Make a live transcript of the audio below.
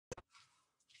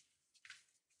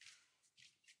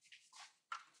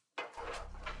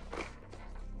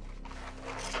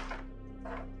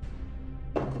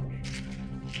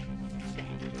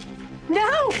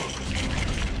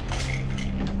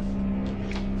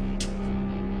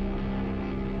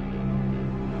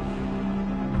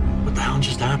What the hell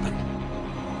just happened?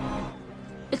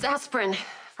 It's aspirin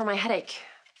for my headache.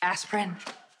 Aspirin?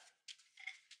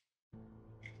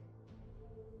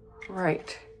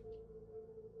 Right.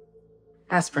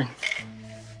 Aspirin.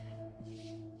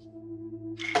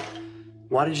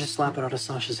 Why did you slap it out of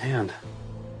Sasha's hand?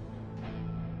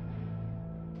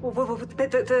 Well,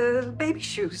 the baby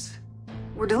shoes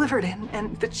were delivered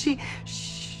but she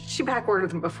back ordered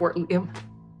them before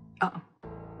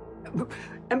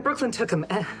and Brooklyn took them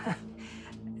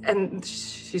and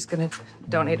she's gonna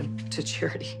donate them to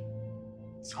charity.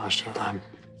 Sasha,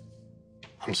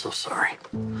 I'm so sorry.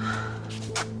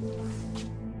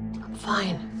 I'm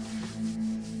fine.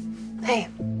 Hey,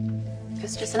 it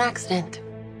was just an accident.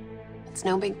 It's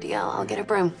no big deal. I'll get a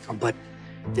broom. But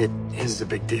it is a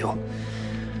big deal.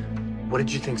 What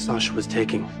did you think Sasha was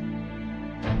taking?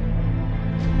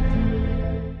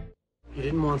 You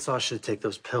didn't want Sasha to take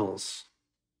those pills.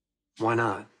 Why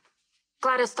not?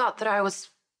 Gladys thought that I was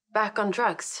back on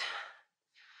drugs.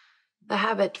 The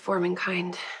habit-forming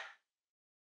kind.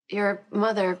 Your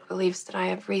mother believes that I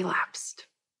have relapsed.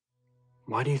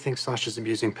 Why do you think Sasha's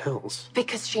abusing pills?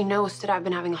 Because she knows that I've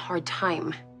been having a hard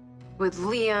time with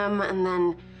Liam, and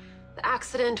then the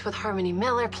accident with Harmony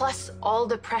Miller, plus all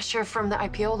the pressure from the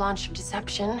IPO launch of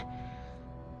Deception.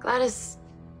 Gladys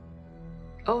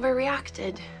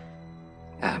overreacted.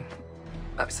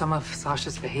 Some of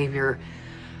Sasha's behavior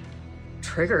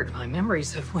triggered my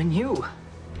memories of when you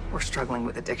were struggling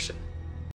with addiction.